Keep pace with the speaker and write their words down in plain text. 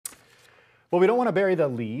Well, we don't want to bury the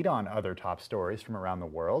lead on other top stories from around the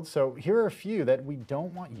world, so here are a few that we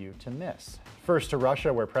don't want you to miss. First to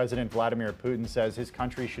Russia, where President Vladimir Putin says his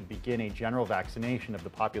country should begin a general vaccination of the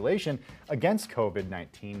population against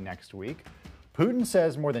COVID-19 next week. Putin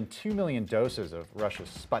says more than 2 million doses of Russia's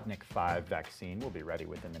Sputnik V vaccine will be ready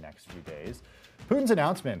within the next few days. Putin's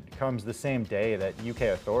announcement comes the same day that UK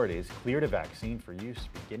authorities cleared a vaccine for use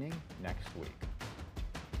beginning next week.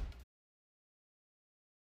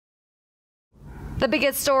 The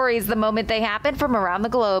biggest stories the moment they happen from around the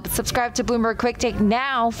globe. Subscribe to Bloomberg Quick Take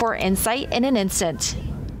now for insight in an instant.